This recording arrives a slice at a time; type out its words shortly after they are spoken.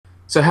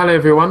So, hello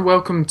everyone,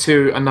 welcome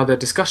to another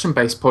discussion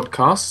based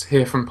podcast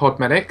here from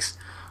Podmedics.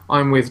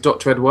 I'm with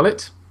Dr. Ed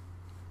Wallet,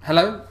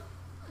 Hello.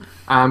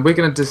 and we're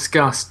going to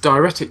discuss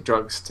diuretic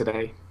drugs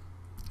today.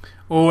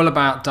 All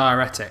about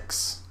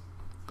diuretics.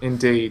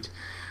 Indeed.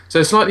 So,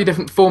 a slightly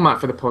different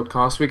format for the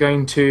podcast.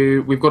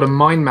 We've got a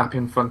mind map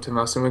in front of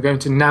us, and we're going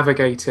to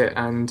navigate it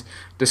and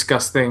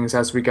discuss things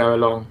as we go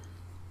along.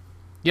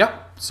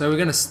 Yep. So we're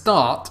going to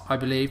start, I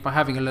believe, by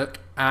having a look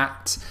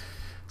at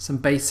some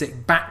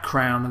basic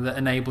background that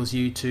enables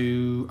you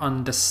to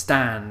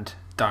understand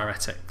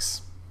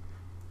diuretics.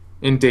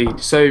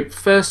 Indeed. So,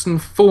 first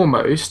and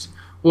foremost,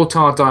 what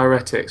are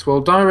diuretics? Well,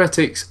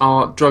 diuretics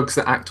are drugs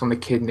that act on the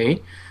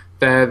kidney.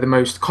 They're the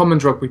most common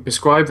drug we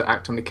prescribe that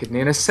act on the kidney,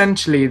 and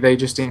essentially they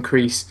just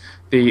increase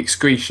the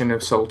excretion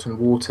of salt and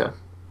water.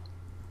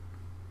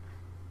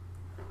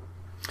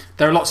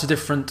 There are lots of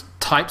different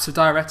types of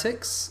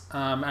diuretics,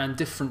 and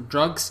different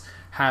drugs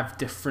have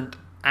different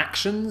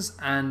actions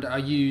and are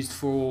used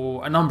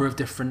for a number of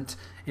different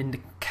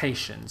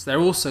indications. They're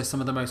also some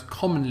of the most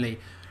commonly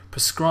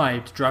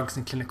prescribed drugs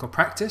in clinical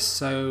practice,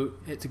 so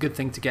it's a good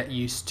thing to get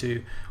used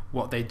to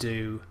what they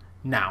do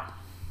now.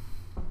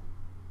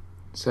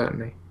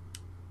 Certainly.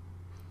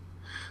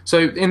 So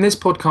in this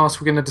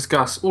podcast, we're going to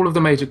discuss all of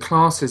the major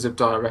classes of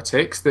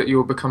diuretics that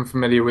you'll become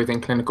familiar with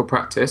in clinical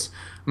practice,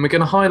 and we're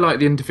going to highlight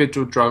the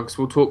individual drugs.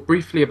 We'll talk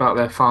briefly about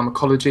their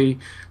pharmacology,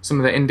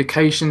 some of their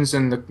indications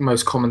and the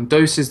most common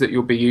doses that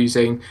you'll be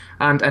using,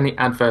 and any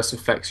adverse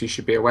effects you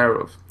should be aware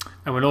of.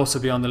 And we'll also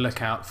be on the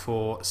lookout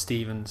for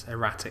Stephen's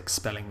erratic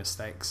spelling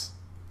mistakes.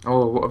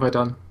 Oh, what have I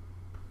done?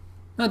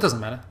 No, it doesn't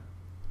matter.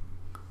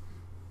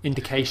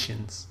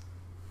 Indications.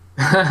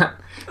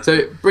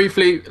 So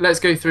briefly, let's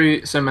go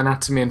through some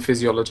anatomy and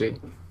physiology.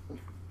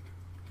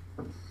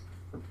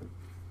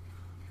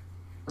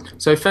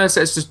 So first,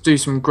 let's just do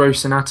some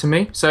gross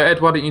anatomy. So Ed,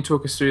 why don't you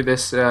talk us through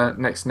this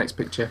next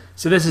picture?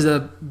 So this is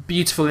a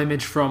beautiful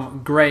image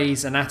from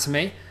Gray's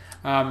Anatomy.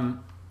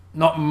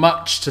 Not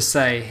much to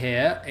say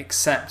here,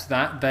 except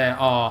that there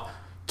are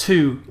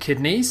two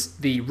kidneys.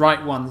 The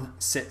right one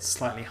sits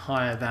slightly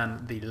higher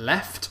than the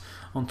left.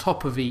 On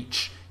top of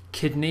each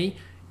kidney,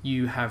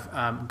 you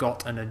have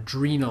got an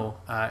adrenal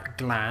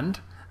gland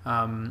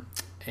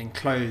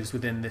enclosed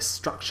within this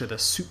structure, the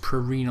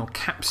suprarenal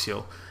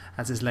capsule,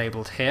 as is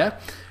labelled here.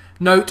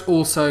 Note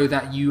also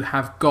that you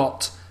have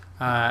got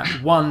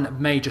one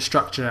major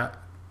structure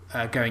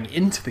going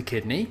into the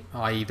kidney,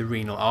 i.e. the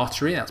renal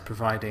artery, that's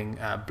providing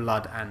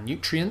blood and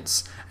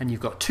nutrients, and you've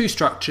got two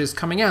structures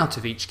coming out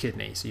of each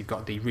kidney. So you've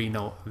got the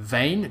renal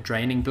vein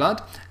draining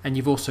blood, and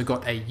you've also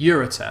got a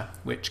ureter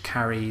which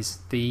carries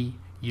the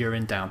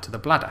urine down to the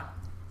bladder.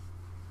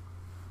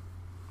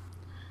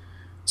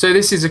 So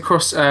this is a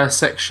cross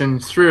section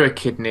through a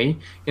kidney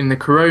in the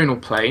coronal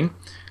plane.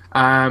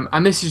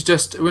 And this is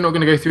just, we're not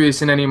going to go through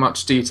this in any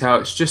much detail,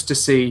 it's just to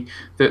see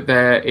that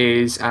there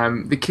is,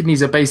 the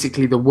kidneys are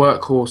basically the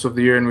workhorse of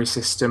the urinary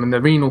system, and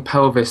the renal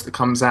pelvis that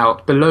comes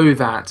out below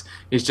that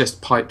is just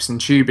pipes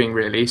and tubing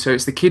really. So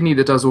it's the kidney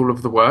that does all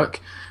of the work.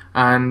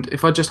 And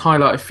if I just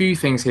highlight a few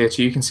things here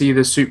to you, you can see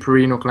the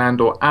suprarenal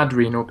gland or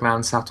adrenal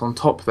gland sat on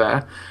top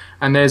there.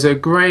 And there's a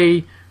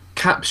grey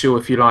capsule,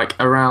 if you like,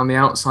 around the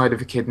outside of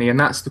the kidney, and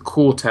that's the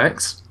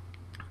cortex.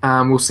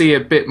 We'll see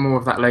a bit more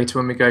of that later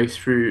when we go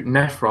through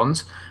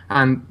nephrons.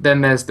 And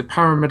then there's the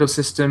pyramidal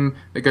system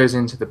that goes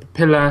into the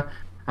papilla,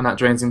 and that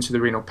drains into the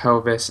renal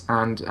pelvis,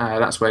 and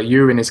that's where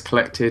urine is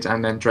collected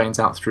and then drains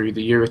out through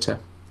the ureter.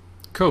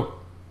 Cool.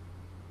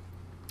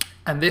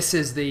 And this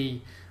is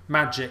the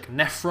magic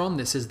nephron.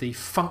 This is the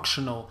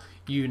functional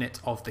unit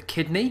of the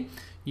kidney.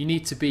 You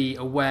need to be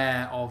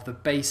aware of the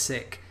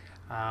basic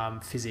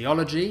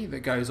physiology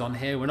that goes on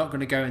here. We're not going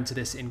to go into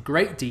this in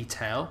great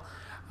detail,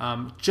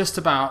 just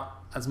about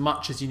as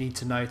much as you need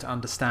to know to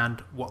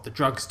understand what the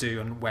drugs do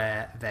and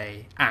where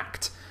they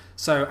act.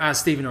 So as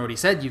Stephen already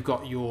said, you've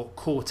got your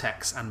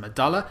cortex and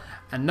medulla,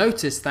 and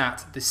notice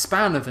that the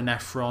span of the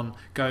nephron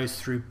goes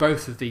through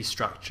both of these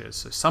structures.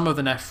 So some of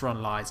the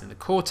nephron lies in the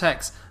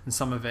cortex and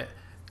some of it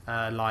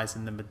lies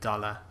in the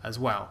medulla as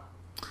well.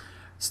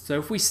 So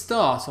if we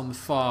start on the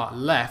far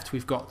left,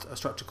 we've got a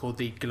structure called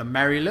the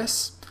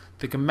glomerulus.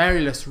 The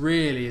glomerulus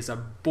really is a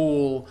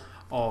ball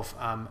of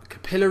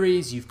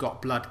capillaries. You've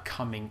got blood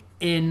coming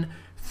in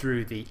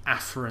through the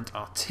afferent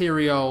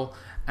arteriole,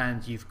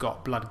 and you've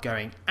got blood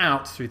going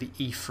out through the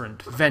efferent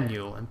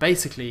venule. And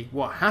basically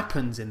what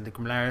happens in the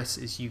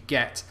glomerulus is you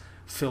get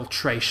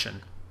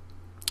filtration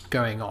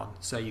going on.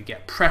 So you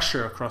get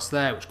pressure across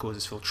there, which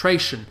causes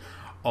filtration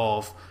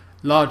of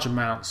large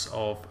amounts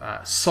of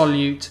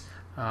solute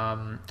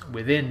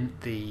within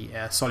the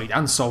solute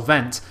and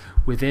solvent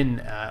within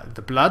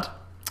the blood.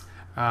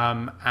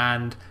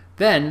 And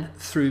then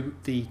through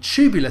the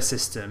tubular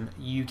system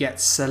you get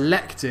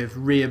selective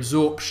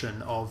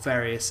reabsorption of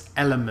various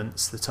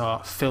elements that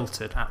are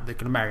filtered at the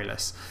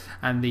glomerulus,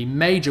 and the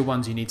major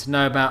ones you need to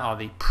know about are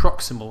the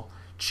proximal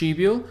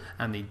tubule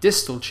and the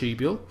distal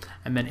tubule,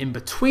 and then in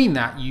between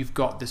that you've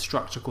got this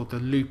structure called the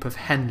loop of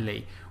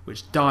Henle,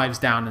 which dives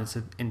down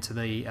into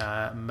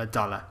the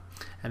medulla.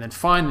 And then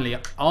finally,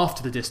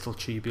 after the distal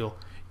tubule,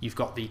 you've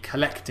got the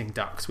collecting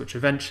ducts, which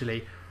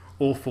eventually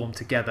all form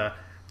together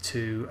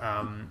to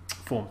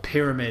form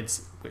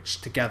pyramids,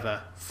 which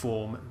together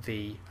form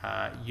the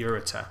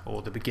ureter,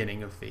 or the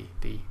beginning of the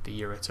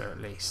ureter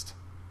at least.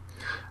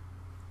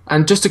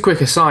 And just a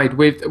quick aside,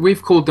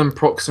 we've called them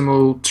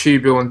proximal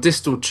tubule and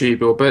distal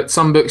tubule, but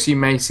some books you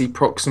may see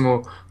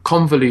proximal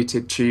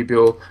convoluted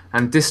tubule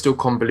and distal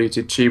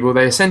convoluted tubule.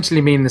 They essentially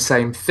mean the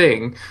same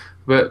thing,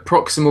 but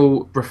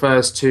proximal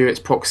refers to its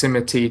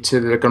proximity to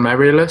the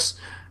glomerulus.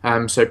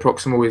 So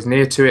proximal is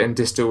near to it and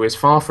distal is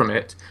far from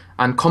it.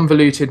 And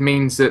convoluted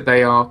means that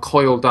they are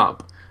coiled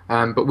up,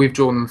 but we've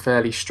drawn them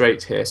fairly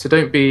straight here. So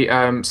don't be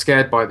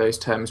scared by those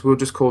terms. We'll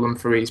just call them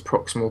for ease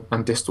proximal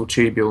and distal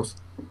tubules.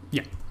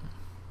 Yeah.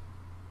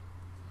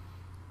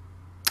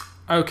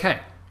 Okay,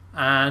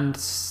 and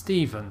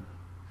Stephen,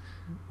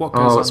 what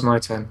goes on? It's my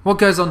turn. What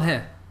goes on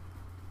here?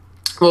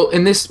 Well,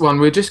 in this one,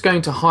 we're just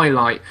going to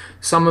highlight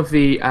some of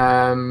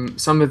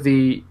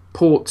the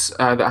ports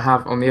that I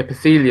have on the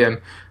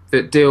epithelium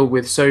that deal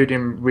with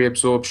sodium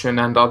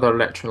reabsorption and other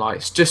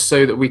electrolytes, just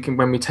so that we can,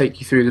 when we take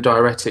you through the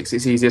diuretics,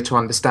 it's easier to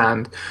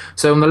understand.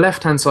 So on the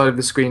left-hand side of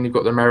the screen, you've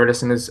got the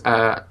glomerulus, and as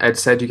Ed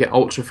said, you get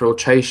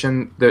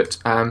ultrafiltration that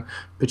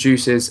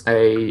produces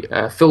a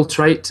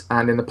filtrate,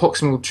 and in the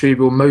proximal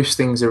tubule, most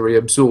things are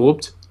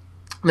reabsorbed.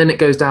 Then it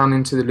goes down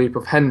into the loop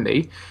of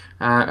Henle.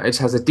 It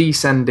has a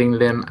descending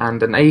limb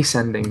and an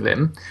ascending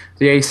limb.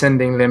 The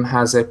ascending limb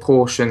has a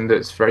portion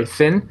that's very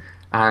thin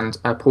and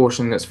a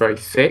portion that's very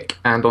thick,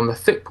 and on the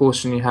thick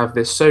portion you have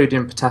this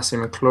sodium,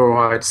 potassium and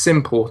chloride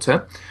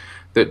symporter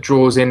that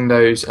draws in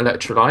those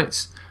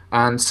electrolytes,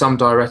 and some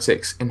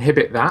diuretics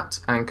inhibit that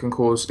and can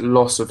cause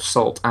loss of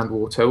salt and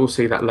water. We'll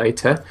see that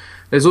later.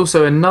 There's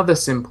also another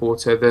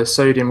symporter, the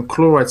sodium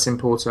chloride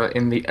symporter,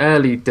 in the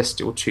early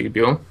distal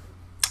tubule,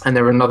 and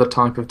there are another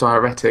type of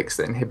diuretics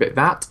that inhibit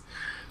that.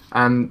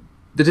 And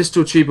the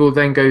distal tubule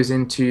then goes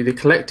into the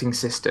collecting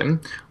system,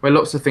 where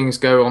lots of things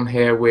go on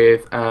here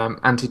with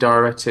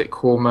antidiuretic,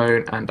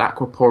 hormone and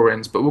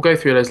aquaporins, but we'll go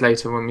through those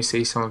later when we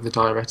see some of the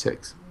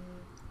diuretics.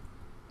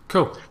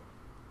 Cool.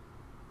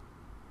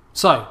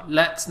 So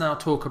let's now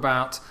talk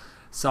about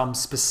some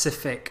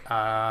specific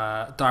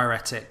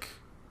diuretic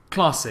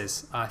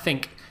classes. I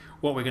think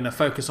what we're going to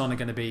focus on are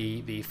going to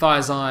be the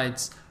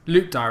thiazides,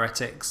 loop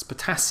diuretics,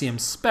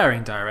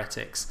 potassium-sparing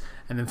diuretics,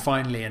 and then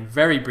finally and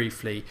very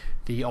briefly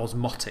the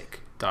osmotic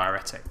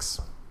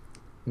diuretics.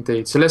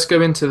 Indeed. So let's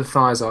go into the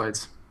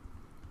thiazides.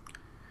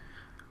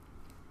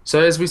 So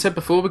as we said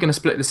before, we're going to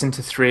split this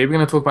into three. We're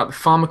going to talk about the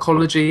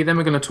pharmacology, then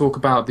we're going to talk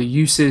about the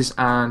uses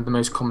and the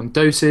most common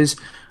doses,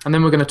 and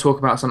then we're going to talk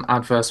about some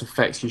adverse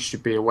effects you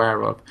should be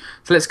aware of.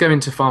 So let's go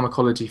into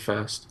pharmacology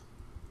first.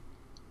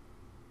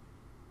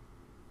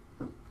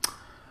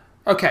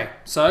 Okay,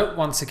 so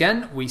once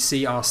again we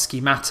see our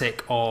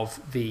schematic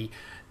of the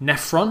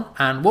nephron,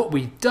 and what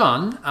we've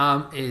done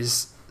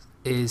is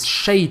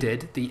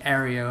shaded the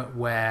area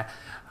where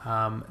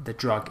the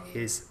drug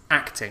is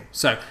acting.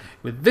 So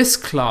with this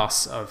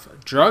class of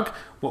drug,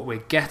 what we're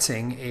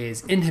getting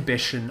is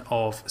inhibition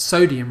of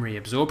sodium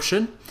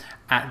reabsorption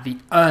at the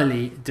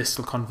early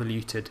distal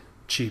convoluted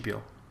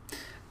tubule.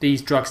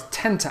 These drugs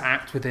tend to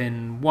act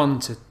within 1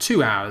 to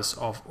 2 hours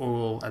of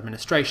oral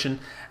administration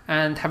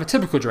and have a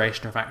typical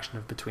duration of action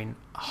of between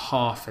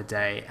half a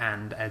day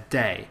and a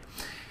day.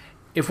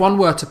 If one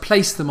were to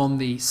place them on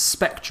the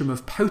spectrum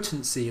of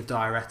potency of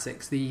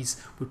diuretics,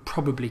 these would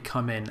probably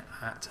come in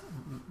at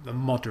a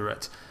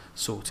moderate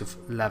sort of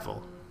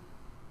level.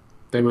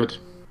 They would.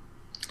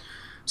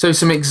 So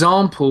some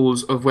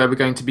examples of where we're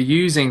going to be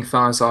using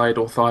thiazide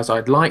or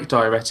thiazide-like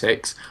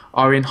diuretics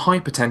are in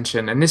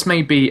hypertension, and this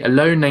may be a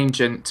lone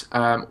agent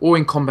or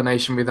in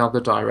combination with other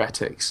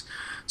diuretics.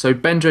 So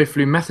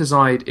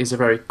benzoflumetazide is a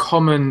very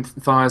common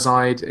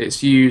thiazide.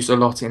 It's used a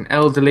lot in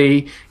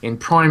elderly, in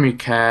primary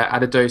care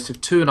at a dose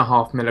of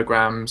 2.5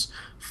 milligrams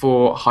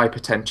for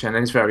hypertension, and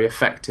is very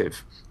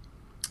effective.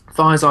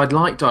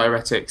 Thiazide-like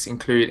diuretics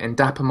include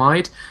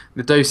indapamide.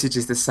 The dosage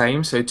is the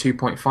same, so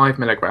 2.5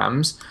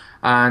 milligrams,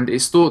 and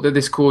it's thought that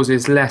this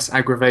causes less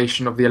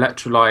aggravation of the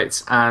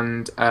electrolytes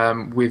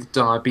and with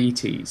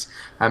diabetes.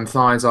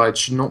 Thiazide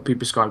should not be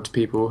prescribed to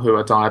people who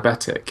are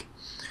diabetic.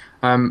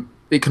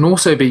 It can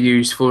also be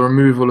used for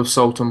removal of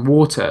salt and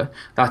water,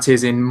 that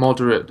is in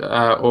moderate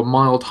or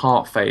mild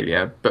heart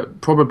failure,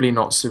 but probably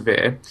not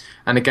severe.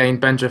 And again,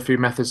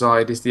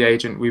 benzoflumetazide is the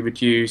agent we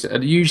would use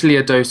at usually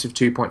a dose of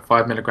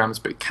 2.5 milligrams,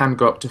 but it can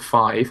go up to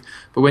 5.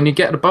 But when you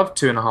get above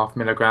 2.5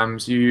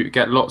 milligrams, you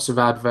get lots of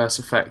adverse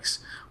effects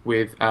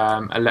with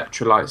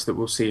electrolytes that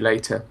we'll see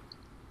later.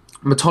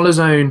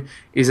 Metolazone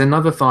is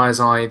another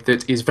thiazide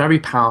that is very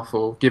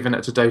powerful, given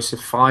at a dose of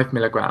 5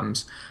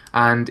 milligrams,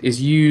 and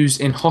is used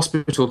in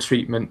hospital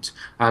treatment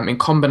in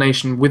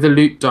combination with a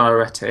loop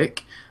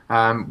diuretic,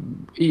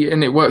 and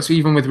it works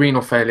even with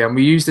renal failure. And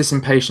we use this in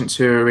patients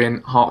who are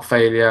in heart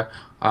failure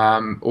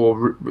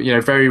or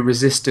very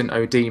resistant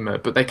edema,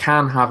 but they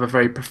can have a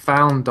very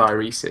profound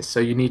diuresis, so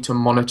you need to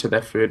monitor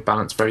their fluid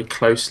balance very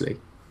closely.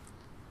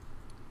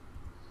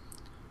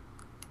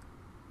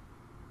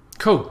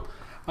 Cool.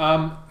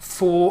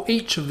 For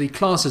each of the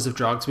classes of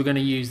drugs, we're going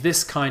to use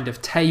this kind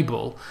of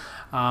table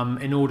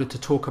in order to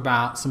talk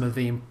about some of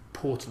the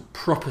important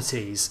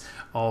properties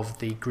of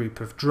the group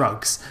of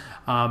drugs.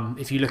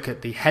 If you look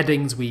at the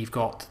headings, we've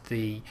got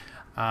the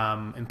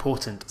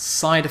important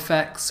side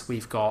effects,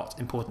 we've got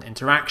important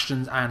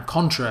interactions and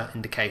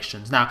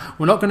contraindications. Now,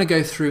 we're not going to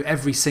go through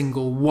every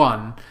single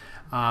one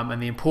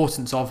and the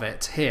importance of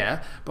it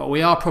here, but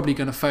we are probably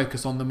going to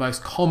focus on the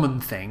most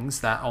common things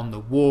that on the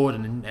ward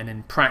and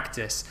in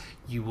practice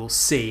you will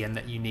see and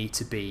that you need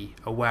to be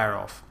aware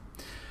of.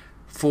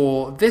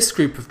 For this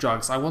group of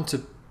drugs, I want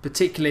to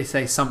particularly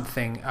say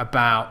something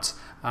about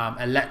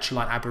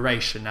electrolyte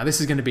aberration. Now, this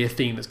is going to be a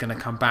theme that's going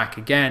to come back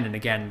again and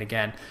again and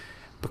again.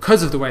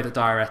 Because of the way that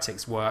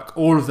diuretics work,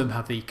 all of them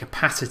have the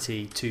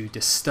capacity to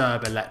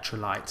disturb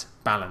electrolyte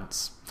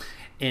balance.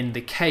 In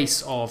the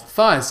case of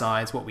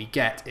thiazides, what we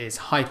get is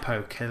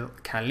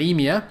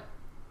hypokalemia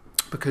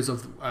because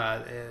of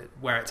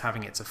where it's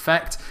having its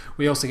effect.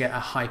 We also get a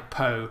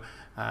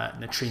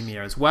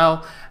hyponatremia as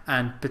well,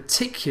 and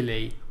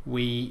particularly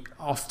we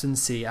often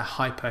see a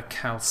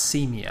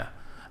hypercalcemia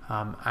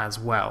as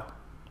well.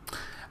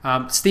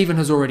 Stephen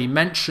has already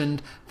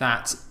mentioned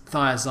that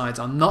thiazides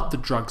are not the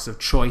drugs of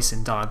choice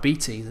in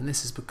diabetes, and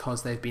this is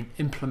because they've been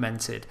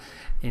implemented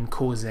in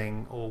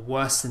causing or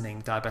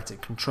worsening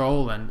diabetic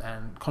control and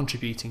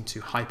contributing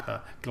to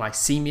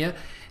hyperglycemia.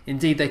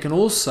 Indeed, they can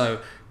also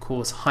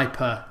cause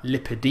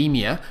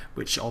hyperlipidemia,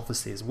 which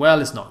obviously as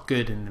well is not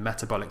good in the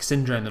metabolic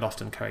syndrome that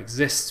often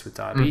coexists with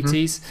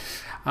diabetes.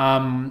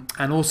 And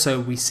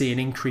also we see an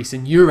increase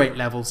in urate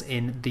levels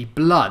in the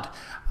blood,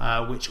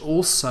 which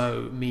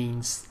also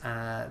means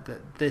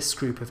that this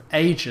group of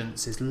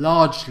agents is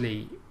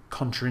largely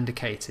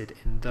contraindicated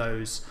in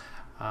those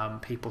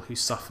people who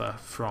suffer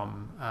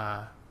from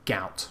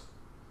gout.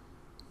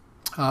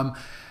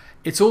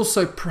 It's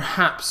also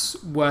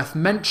perhaps worth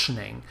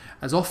mentioning,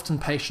 as often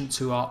patients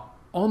who are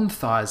on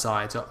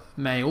thiazides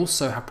may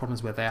also have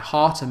problems with their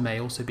heart and may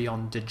also be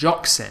on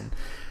digoxin.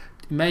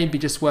 It may be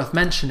just worth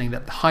mentioning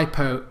that the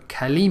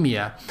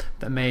hypokalemia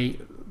that may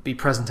be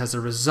present as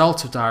a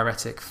result of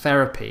diuretic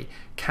therapy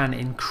can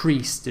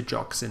increase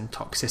digoxin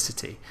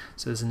toxicity.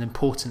 So there's an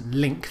important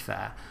link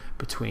there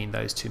between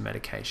those two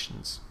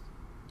medications.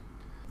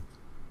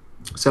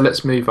 So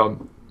let's move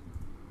on.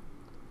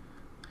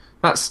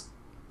 That's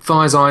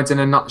thiazides in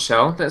a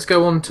nutshell. Let's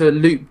go on to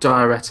loop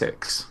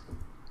diuretics.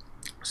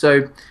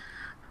 So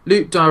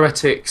loop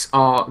diuretics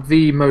are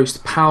the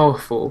most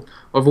powerful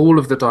of all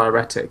of the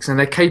diuretics, and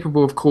they're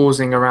capable of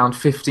causing around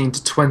 15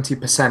 to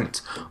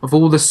 20% of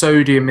all the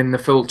sodium in the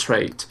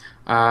filtrate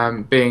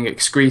being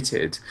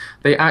excreted.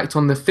 They act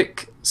on the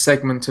thick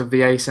segment of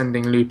the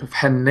ascending loop of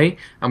Henle,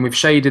 and we've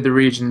shaded the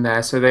region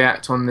there, so they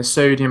act on the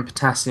sodium,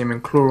 potassium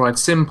and chloride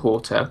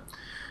symporter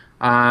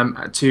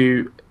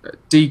to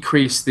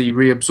decrease the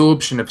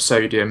reabsorption of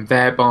sodium,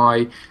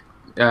 thereby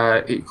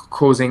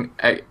causing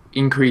an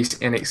increase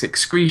in its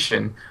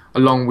excretion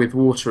along with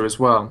water as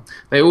well.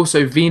 They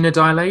also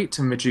venodilate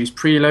and reduce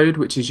preload,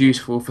 which is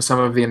useful for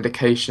some of the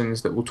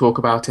indications that we'll talk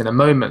about in a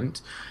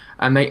moment,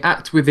 and they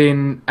act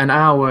within an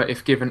hour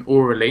if given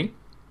orally.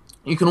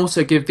 You can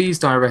also give these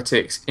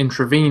diuretics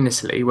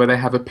intravenously, where they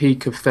have a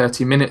peak of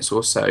 30 minutes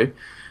or so,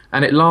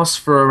 and it lasts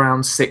for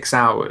around 6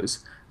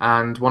 hours.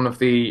 And one of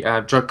the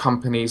drug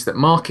companies that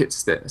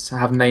markets this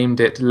have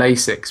named it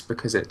Lasix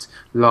because it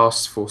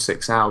lasts for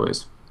 6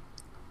 hours.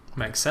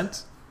 Makes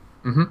sense.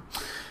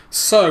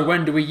 So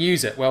when do we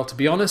use it? Well, to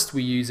be honest,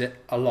 we use it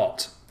a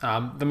lot.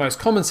 The most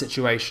common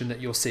situation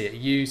that you'll see it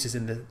used is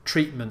in the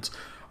treatment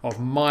of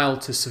mild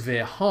to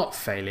severe heart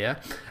failure,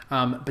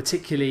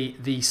 particularly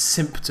the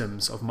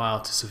symptoms of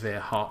mild to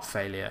severe heart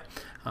failure.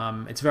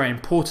 It's very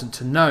important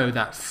to know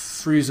that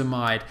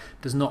furosemide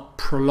does not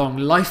prolong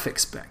life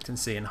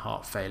expectancy in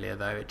heart failure,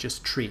 though. It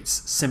just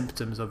treats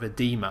symptoms of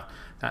edema.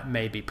 That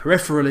may be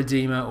peripheral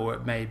edema or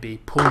it may be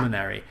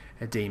pulmonary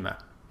edema.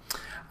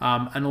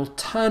 An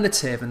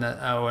alternative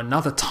or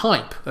another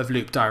type of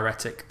loop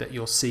diuretic that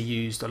you'll see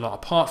used a lot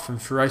apart from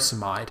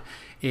furosemide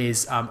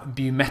is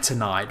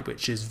bumetanide,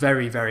 which is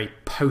very, very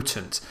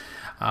potent.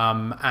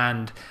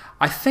 And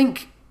I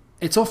think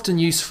it's often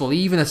useful,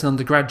 even at an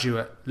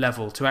undergraduate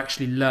level, to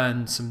actually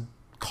learn some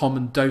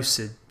common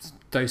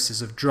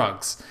doses of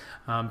drugs,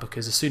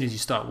 because as soon as you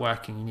start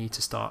working, you need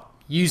to start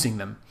using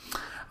them.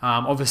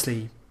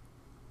 Obviously,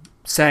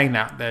 saying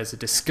that, there's a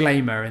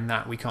disclaimer in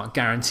that we can't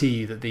guarantee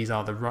you that these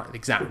are the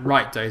exact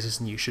right doses,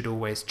 and you should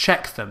always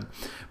check them.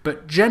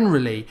 But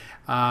generally,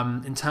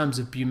 in terms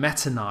of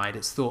bumetanide,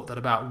 it's thought that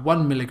about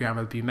 1 milligram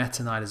of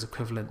bumetanide is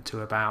equivalent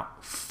to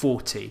about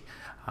 40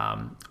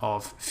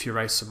 of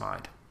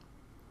furosemide.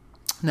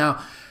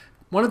 Now,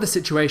 one of the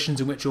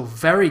situations in which you'll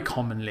very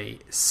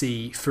commonly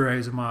see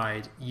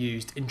furosemide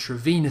used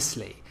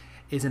intravenously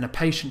is in a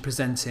patient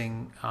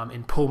presenting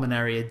in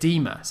pulmonary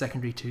edema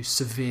secondary to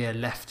severe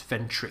left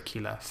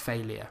ventricular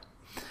failure.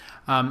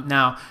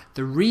 Now,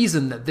 the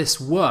reason that this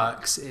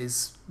works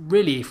is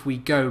really, if we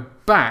go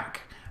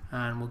back,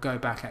 and we'll go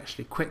back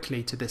actually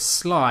quickly to this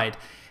slide,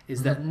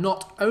 is that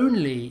not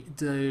only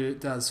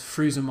does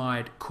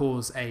frusemide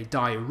cause a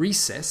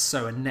diuresis,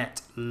 so a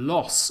net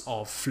loss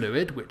of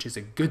fluid, which is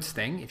a good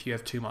thing if you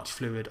have too much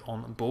fluid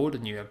on board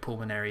and you have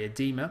pulmonary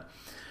edema,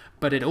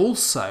 but it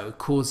also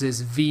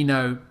causes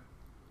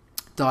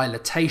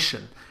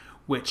venodilatation,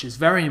 which is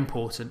very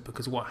important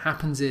because what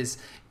happens is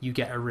you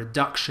get a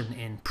reduction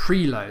in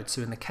preload.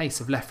 So in the case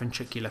of left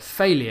ventricular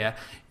failure,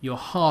 your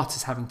heart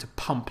is having to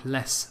pump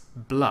less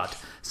blood.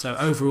 So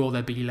overall,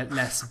 there'd be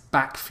less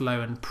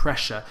backflow and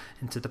pressure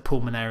into the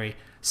pulmonary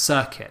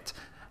circuit.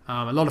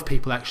 A lot of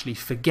people actually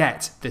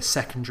forget this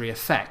secondary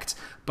effect,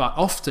 but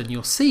often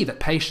you'll see that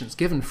patients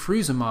given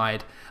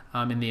frusemide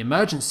in the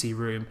emergency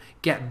room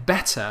get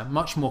better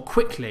much more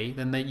quickly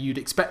than you'd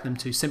expect them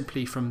to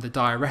simply from the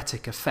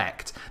diuretic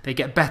effect. They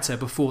get better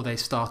before they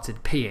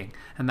started peeing,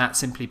 and that's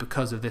simply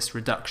because of this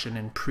reduction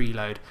in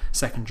preload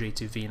secondary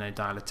to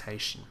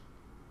venodilatation.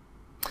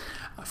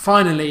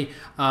 Finally,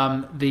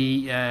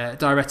 the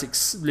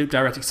diuretics, loop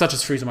diuretics such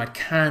as frusemide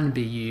can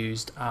be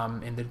used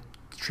in the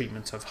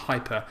treatment of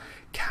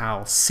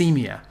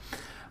hypercalcemia.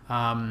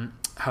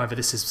 However,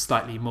 this is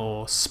slightly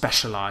more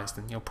specialised,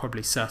 and you'll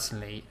probably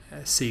certainly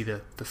see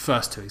the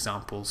first two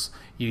examples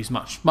used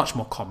much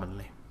more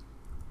commonly.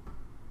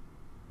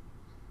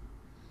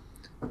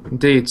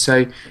 Indeed.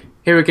 So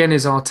here again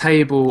is our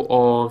table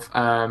of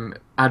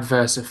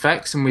adverse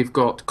effects, and we've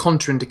got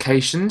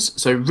contraindications.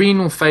 So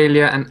renal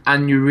failure and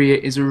anuria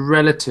is a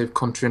relative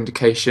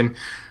contraindication.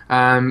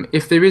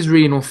 If there is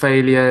renal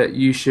failure,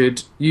 you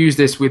should use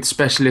this with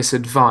specialist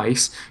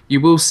advice.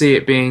 You will see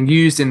it being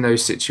used in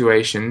those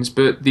situations,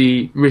 but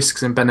the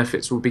risks and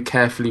benefits will be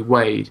carefully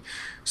weighed.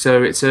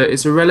 So it's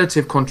a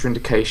relative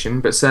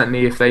contraindication, but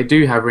certainly if they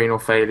do have renal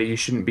failure, you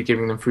shouldn't be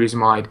giving them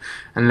frusemide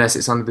unless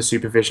it's under the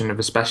supervision of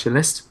a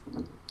specialist.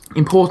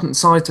 Important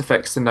side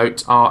effects to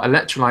note are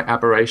electrolyte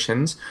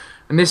aberrations,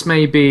 and this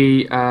may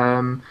be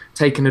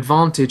taken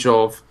advantage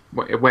of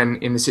when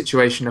in the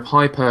situation of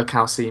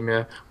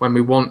hypercalcemia, when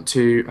we want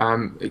to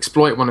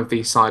exploit one of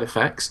these side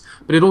effects.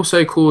 But it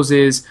also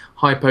causes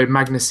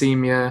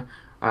hypomagnesemia,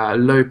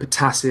 low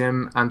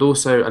potassium, and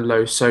also a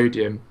low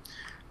sodium.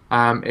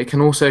 It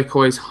can also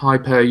cause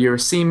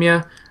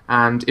hyperuricemia,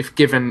 and if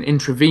given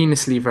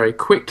intravenously very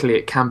quickly,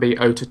 it can be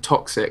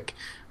ototoxic,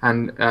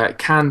 and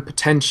can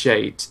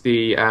potentiate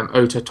the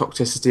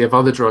ototoxicity of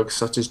other drugs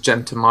such as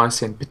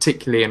gentamicin,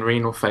 particularly in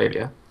renal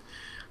failure.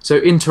 So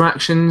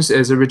interactions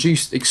is a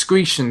reduced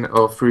excretion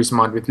of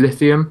frusemide with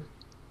lithium.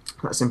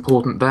 That's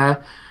important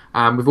there.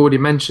 We've already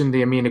mentioned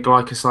the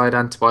aminoglycoside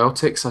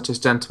antibiotics such as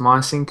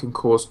gentamicin can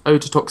cause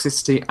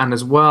ototoxicity, and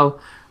as well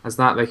as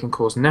that they can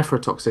cause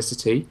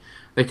nephrotoxicity.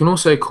 They can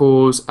also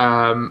cause,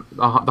 the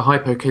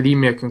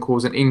hypokalemia can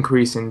cause an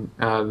increase in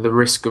the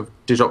risk of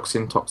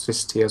digoxin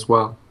toxicity as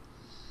well.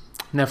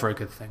 Never a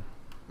good thing.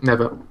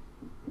 Never.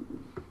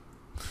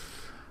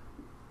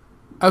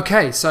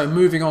 Okay, so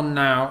moving on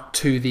now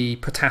to the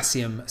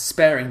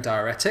potassium-sparing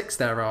diuretics.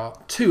 There are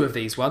two of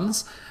these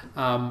ones,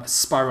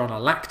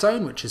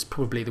 spironolactone, which is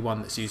probably the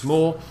one that's used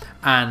more,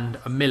 and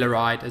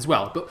amiloride as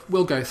well, but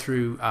we'll go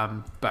through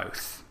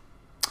both.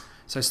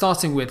 So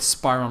starting with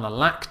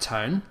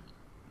spironolactone.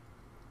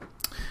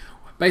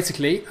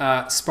 Basically,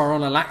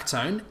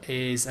 spironolactone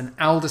is an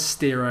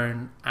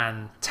aldosterone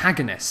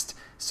antagonist,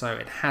 so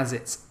it has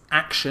its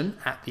action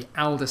at the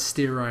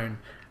aldosterone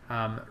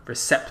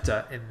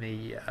receptor in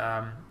the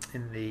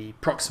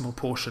proximal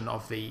portion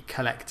of the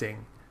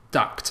collecting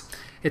duct.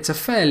 It's a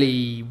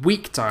fairly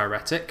weak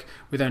diuretic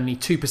with only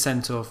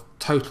 2% of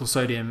total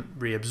sodium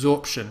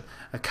reabsorption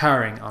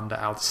occurring under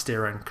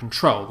aldosterone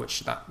control,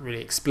 which that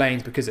really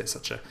explains because it's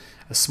such a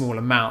small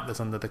amount that's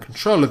under the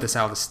control of this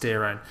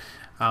aldosterone.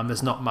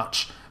 There's not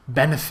much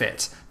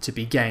benefit to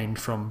be gained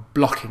from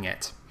blocking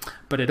it.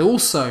 But it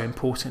also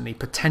importantly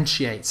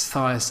potentiates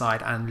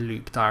thiazide and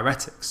loop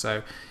diuretics,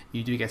 so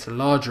you do get a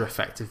larger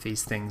effect if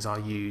these things are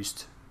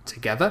used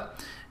together.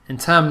 In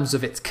terms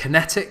of its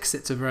kinetics,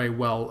 it's a very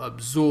well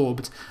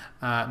absorbed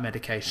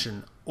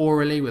medication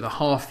orally with a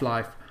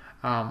half-life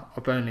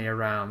of only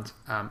around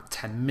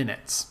 10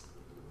 minutes.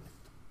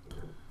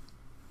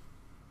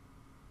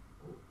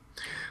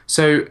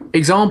 So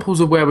examples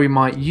of where we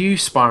might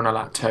use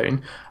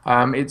spironolactone,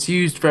 it's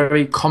used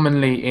very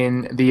commonly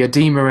in the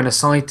edema and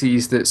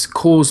ascites that's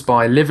caused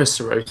by liver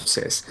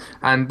cirrhosis,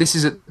 and this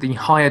is at the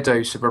higher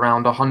dose of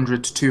around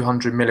 100 to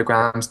 200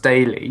 milligrams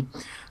daily,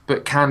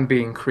 but can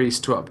be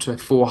increased to up to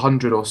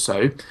 400 or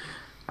so.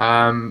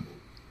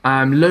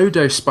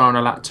 Low-dose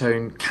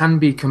spironolactone can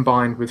be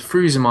combined with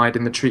frusemide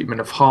in the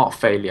treatment of heart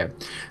failure.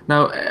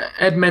 Now,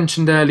 Ed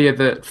mentioned earlier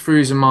that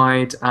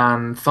frusemide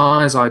and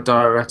thiazide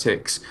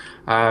diuretics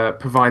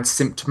provide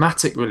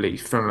symptomatic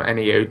relief from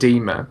any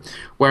edema,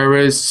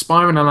 whereas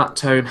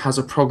spironolactone has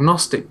a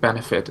prognostic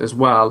benefit as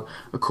well,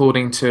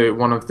 according to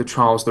one of the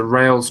trials, the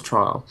RAILS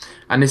trial,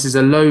 and this is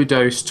a low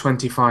dose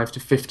 25 to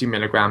 50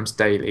 milligrams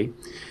daily.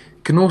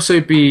 It can also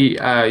be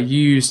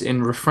used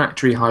in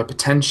refractory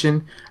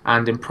hypertension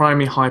and in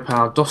primary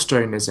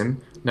hyperaldosteronism,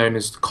 known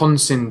as Conn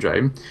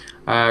syndrome,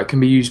 can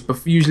be used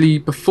usually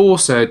before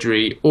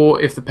surgery,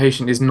 or if the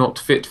patient is not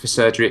fit for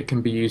surgery, it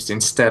can be used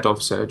instead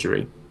of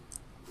surgery.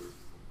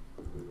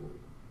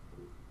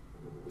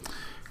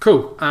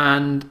 Cool.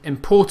 And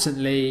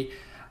importantly,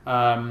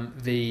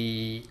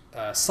 the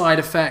side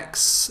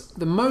effects,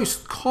 the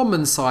most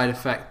common side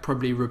effect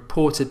probably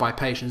reported by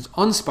patients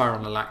on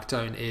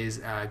spironolactone is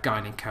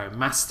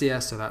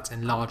gynecomastia, so that's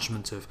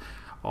enlargement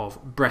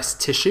of breast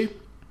tissue.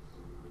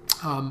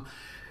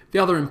 The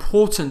other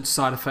important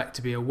side effect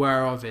to be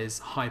aware of is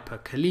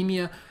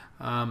hyperkalemia.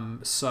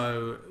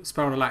 So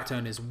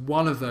spironolactone is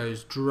one of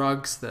those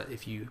drugs that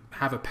if you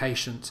have a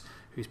patient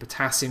whose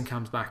potassium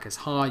comes back as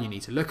high, you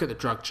need to look at the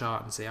drug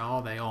chart and say,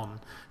 are they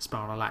on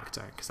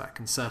spironolactone? Because that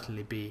can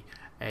certainly be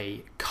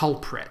a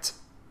culprit.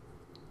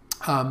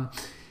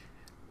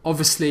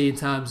 Obviously, in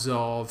terms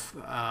of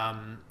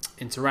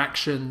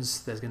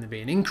interactions, there's going to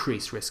be an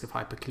increased risk of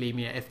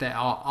hyperkalemia if there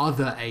are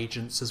other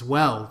agents as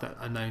well that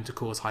are known to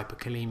cause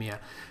hyperkalemia,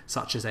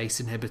 such as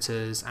ACE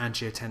inhibitors,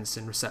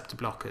 angiotensin receptor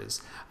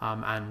blockers,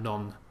 and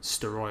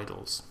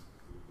non-steroidals.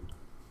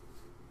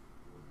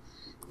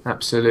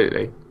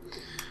 Absolutely.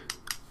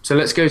 So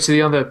let's go to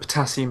the other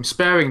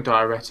potassium-sparing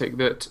diuretic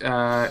that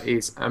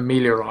is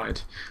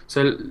amiloride.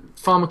 So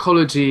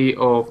pharmacology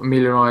of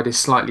amiloride is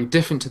slightly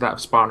different to that of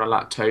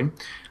spironolactone.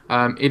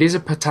 It is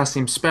a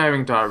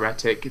potassium-sparing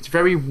diuretic. It's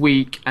very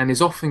weak and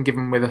is often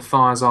given with a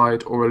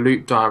thiazide or a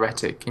loop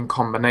diuretic in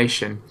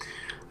combination.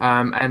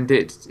 And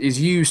it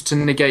is used to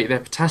negate their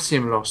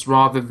potassium loss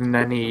rather than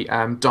any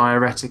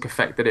diuretic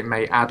effect that it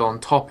may add on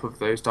top of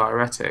those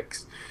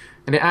diuretics.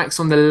 And it acts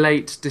on the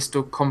late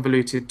distal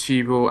convoluted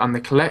tubule and the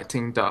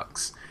collecting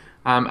ducts,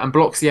 and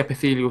blocks the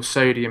epithelial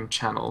sodium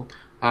channel.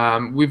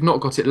 We've not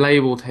got it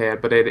labelled here,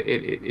 but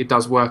it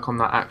does work on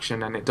that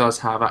action, and it does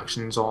have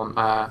actions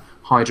on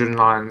hydrogen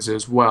ions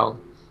as well.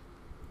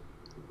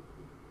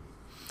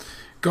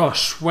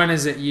 Gosh, when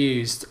is it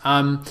used?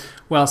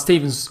 Well,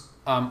 Stephen's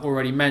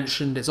already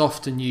mentioned it's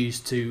often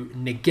used to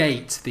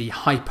negate the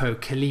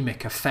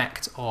hypokalemic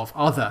effect of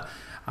other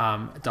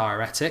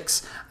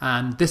diuretics,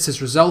 and this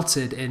has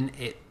resulted in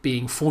it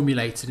being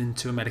formulated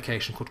into a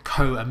medication called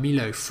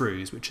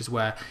co-amilofruse, which is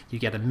where you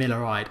get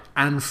amiloride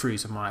and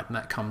frusemide, and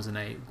that comes in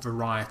a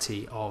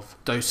variety of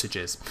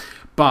dosages.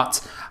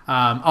 But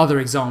other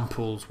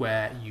examples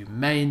where you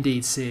may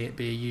indeed see it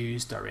be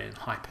used are in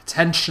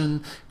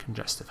hypertension,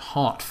 congestive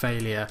heart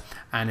failure,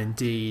 and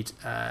indeed,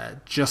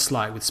 just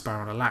like with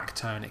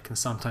spironolactone, it can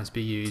sometimes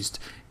be used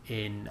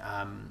in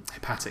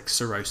hepatic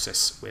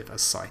cirrhosis with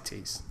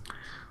ascites.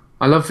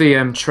 I love the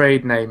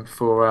trade name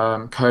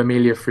for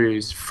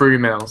co-amilofruse,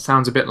 Frumil.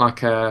 Sounds a bit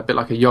like a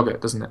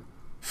yogurt, doesn't it?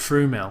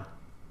 Frumil.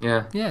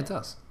 Yeah, Yeah, it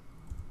does.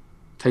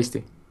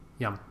 tasty.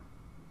 Yum.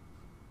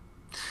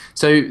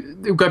 So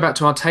we'll go back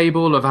to our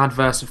table of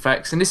adverse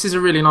effects, and this is a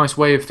really nice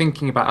way of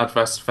thinking about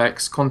adverse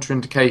effects,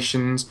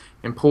 contraindications,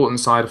 important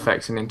side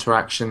effects, and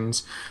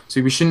interactions.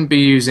 So we shouldn't be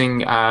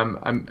using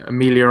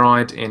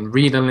amiloride in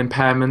renal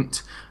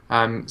impairment.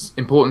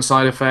 Important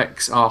side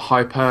effects are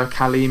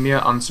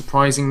hyperkalemia,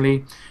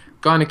 unsurprisingly,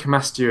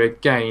 gynecomastia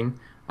again,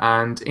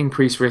 and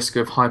increased risk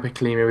of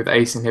hyperkalemia with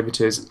ACE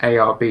inhibitors,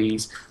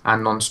 ARBs,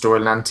 and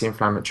non-steroidal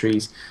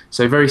anti-inflammatories.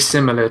 So very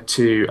similar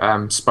to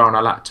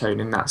spironolactone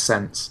in that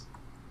sense.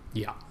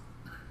 Yeah.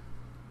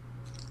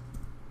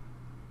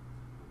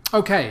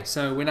 Okay,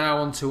 so we're now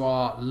on to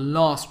our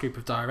last group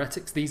of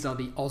diuretics. These are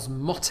the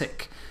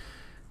osmotic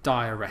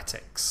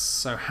diuretics.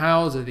 So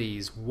how do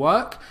these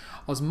work?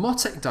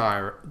 Osmotic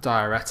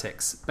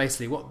diuretics,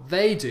 basically what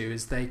they do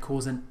is they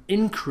cause an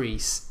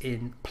increase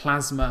in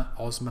plasma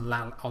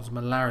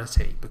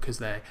osmolarity because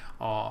they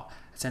are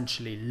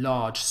essentially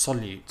large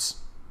solutes.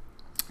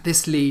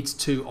 This leads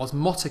to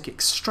osmotic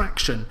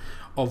extraction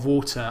of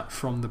water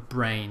from the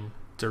brain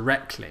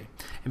directly.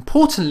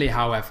 Importantly,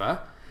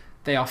 however,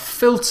 they are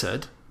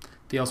filtered,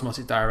 the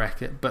osmotic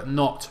diuretic, but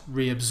not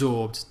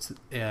reabsorbed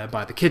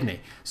by the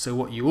kidney. So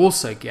what you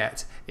also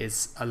get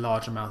is a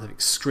large amount of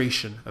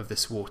excretion of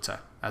this water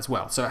as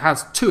well. So it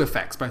has two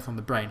effects, both on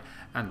the brain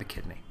and the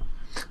kidney.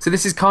 So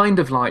this is kind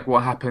of like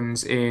what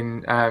happens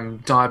in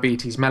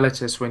diabetes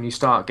mellitus when you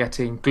start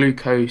getting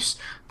glucose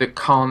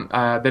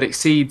that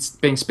exceeds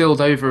being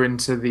spilled over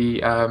into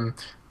the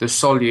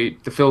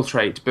solute, the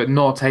filtrate, but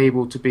not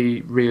able to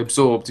be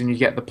reabsorbed, and you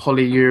get the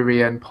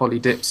polyuria and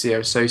polydipsia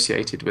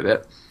associated with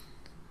it.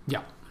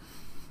 Yeah.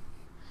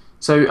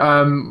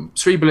 So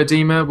cerebral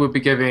edema, we'll be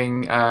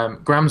giving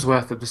grams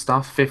worth of the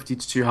stuff, 50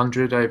 to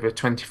 200 over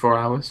 24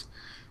 hours.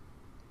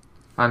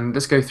 And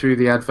let's go through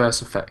the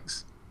adverse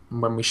effects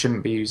and when we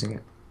shouldn't be using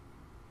it.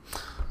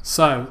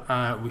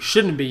 So we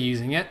shouldn't be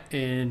using it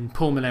in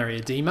pulmonary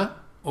edema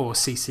or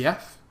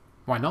CCF.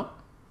 Why not?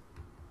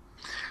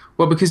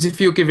 Well, because if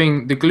you're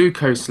giving the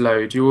glucose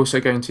load, you're also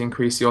going to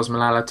increase the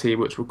osmolality,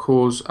 which will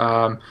cause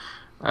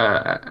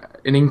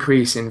an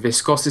increase in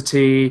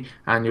viscosity,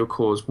 and you'll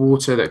cause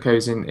water that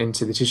goes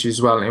into the tissue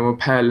as well, and it will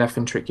impair left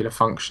ventricular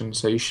function.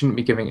 So you shouldn't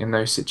be giving it in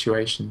those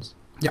situations.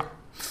 Yeah.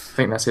 I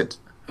think that's it.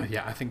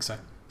 Yeah, I think so.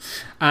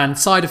 And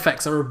side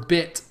effects are a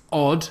bit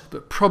odd,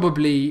 but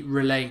probably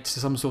relate to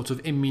some sort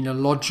of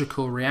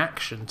immunological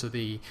reaction to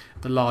the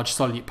large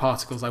solute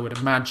particles, I would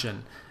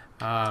imagine.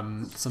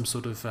 Some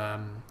sort of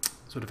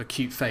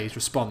acute phase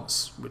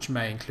response, which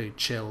may include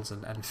chills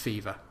and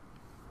fever.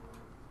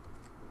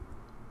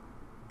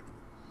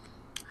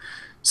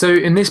 So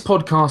in this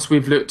podcast,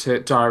 we've looked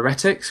at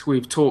diuretics.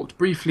 We've talked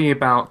briefly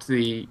about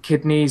the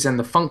kidneys and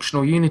the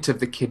functional unit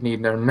of the kidney,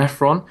 the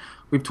nephron.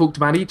 We've talked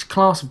about each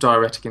class of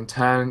diuretic in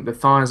turn, the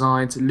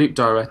thiazides, loop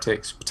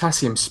diuretics,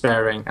 potassium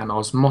sparing and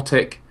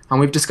osmotic.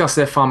 And we've discussed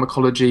their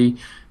pharmacology,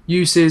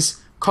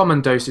 uses,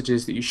 common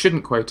dosages that you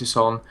shouldn't quote us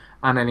on,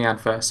 and any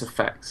adverse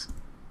effects.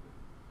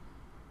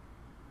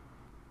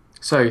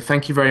 So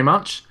thank you very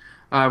much.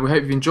 We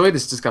hope you've enjoyed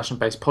this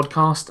discussion-based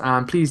podcast,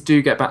 and please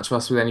do get back to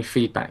us with any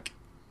feedback.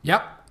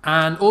 Yep.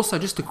 And also,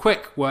 just a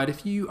quick word,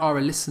 if you are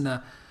a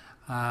listener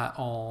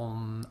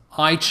on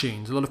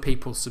iTunes, a lot of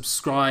people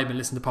subscribe and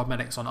listen to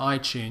Podmedics on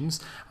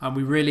iTunes, and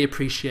we really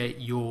appreciate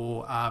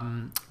your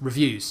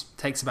reviews. It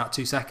takes about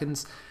 2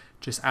 seconds.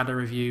 Just add a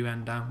review,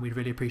 and we'd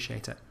really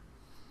appreciate it.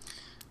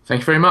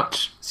 Thank you very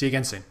much. See you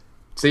again soon.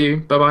 See you.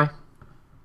 Bye-bye.